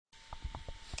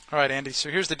All right, Andy, so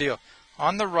here's the deal.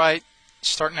 On the right,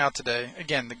 starting out today,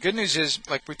 again, the good news is,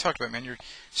 like we talked about, man, you're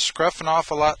scruffing off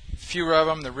a lot fewer of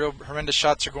them. The real horrendous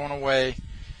shots are going away.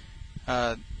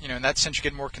 In that sense, you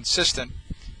get more consistent.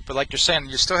 But like you're saying,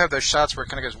 you still have those shots where it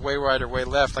kind of goes way right or way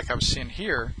left, like I was seeing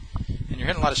here, and you're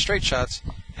hitting a lot of straight shots.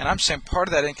 And I'm saying part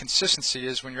of that inconsistency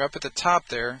is when you're up at the top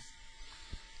there,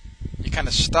 you kind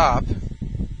of stop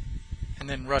and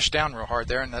then rush down real hard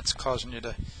there, and that's causing you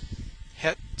to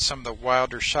hit some of the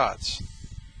wilder shots.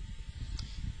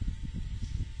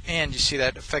 And you see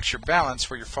that affects your balance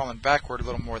where you're falling backward a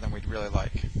little more than we'd really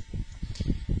like.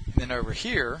 And then over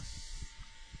here,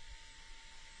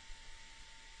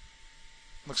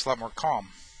 looks a lot more calm.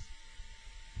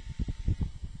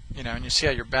 And you see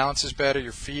how your balance is better,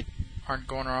 your feet aren't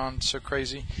going around so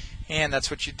crazy. And that's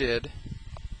what you did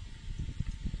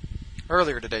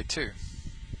earlier today too.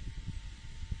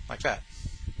 Like that.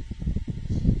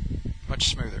 Much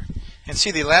smoother. And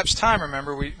see the elapsed time,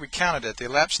 remember, we counted it. The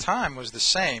elapsed time was the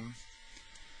same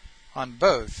on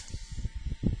both.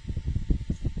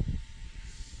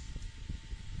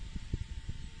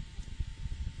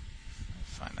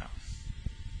 Find out.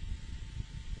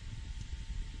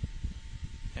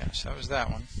 Yes, that was that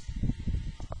one.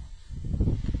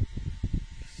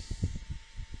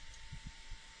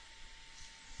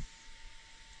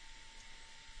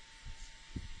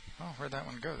 Oh, where'd that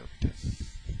one go that we did?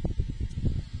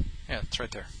 Yeah, it's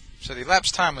right there. So the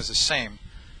elapsed time was the same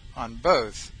on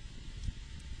both.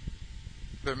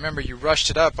 But remember, you rushed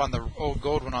it up on the old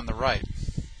gold one on the right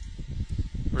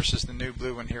versus the new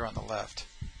blue one here on the left.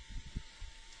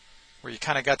 Where you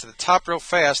kind of got to the top real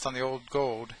fast on the old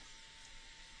gold.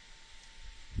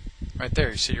 Right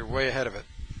there, you see you're way ahead of it.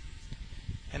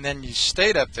 And then you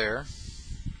stayed up there,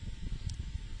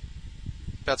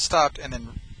 about stopped, and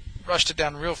then rushed it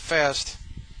down real fast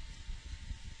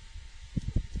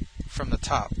from the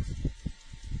top.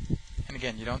 And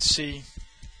again, you don't see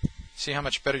how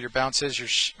much better your bounce is. Your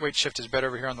weight shift is better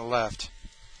over here on the left.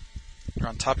 You're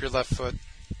on top of your left foot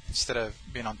instead of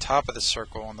being on top of the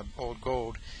circle on the old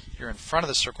gold. You're in front of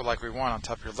the circle like we want on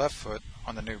top of your left foot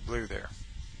on the new blue there.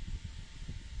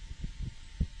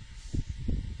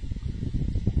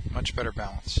 Much better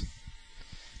balance.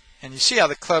 And you see how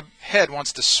the club head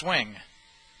wants to swing.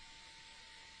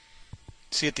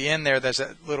 See at the end there, there's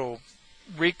that little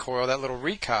recoil, that little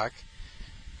recock,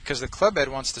 because the club head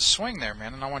wants to swing there,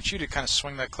 man. And I want you to kind of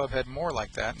swing that club head more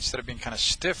like that instead of being kind of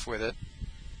stiff with it.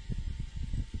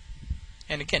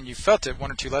 And again, you felt it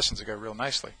 1 or 2 lessons ago real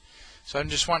nicely. So I'm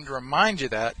just wanting to remind you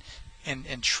that and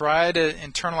try to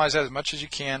internalize that as much as you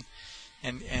can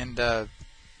and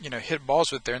hit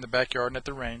balls with it there in the backyard and at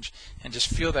the range and just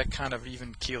feel that kind of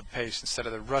even keeled pace instead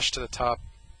of the rush to the top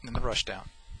and then the rush down.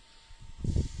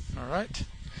 All right.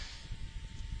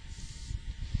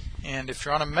 And if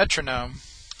you're on a metronome,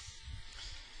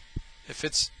 if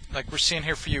it's like we're seeing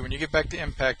here for you, when you get back to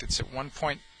impact, it's at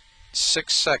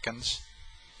 1.6 seconds.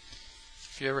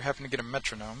 If you ever happen to get a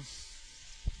metronome,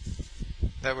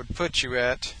 that would put you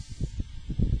at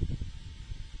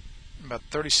about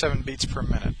 37 beats per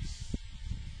minute.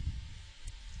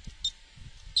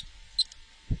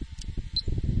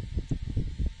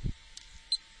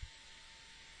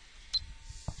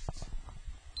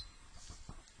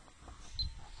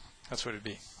 That's what it'd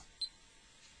be.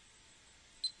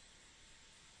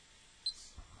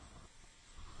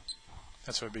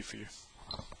 That's what it'd be for you.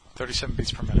 37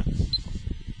 beats per minute.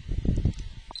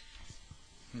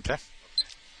 Okay?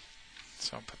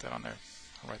 So I'll put that on there.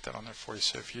 I'll write that on there for you.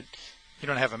 So if you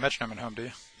don't have a metronome at home, do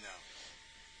you? No.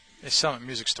 They sell them at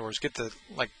music stores. Get the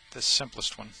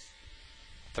simplest one.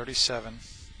 37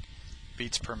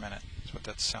 beats per minute. That's what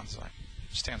that sounds like.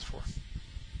 Stands for.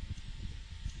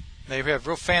 They have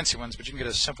real fancy ones, but you can get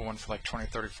a simple one for like 20,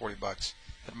 30, 40 bucks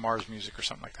at Mars Music or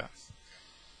something like that.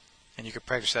 And you could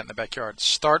practice that in the backyard.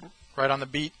 Start right on the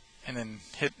beat and then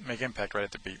make impact right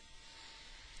at the beat.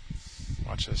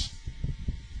 Watch this.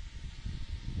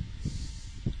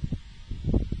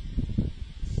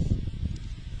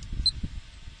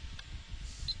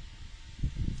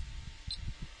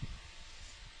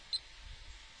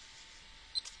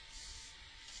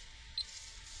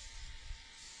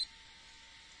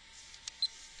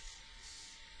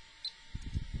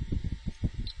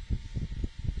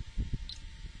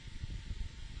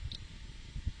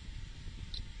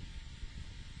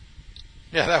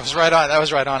 Yeah, that was right on. That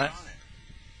was right on it.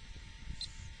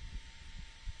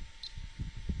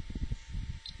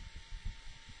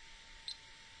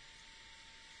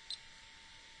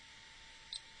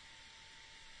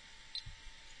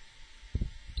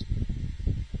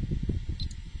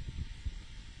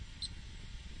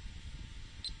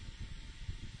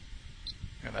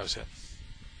 Yeah, that was it.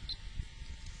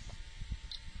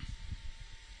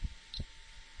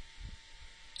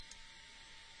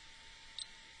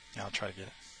 Yeah, I'll try to get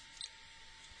it.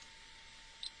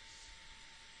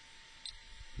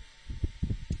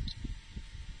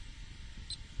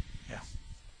 Yeah.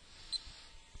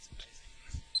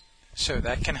 So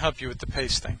that can help you with the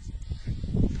pace thing.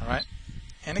 All right.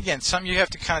 And again, something you have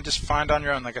to kind of just find on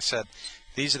your own. Like I said,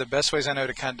 these are the best ways I know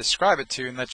to kind of describe it to you and let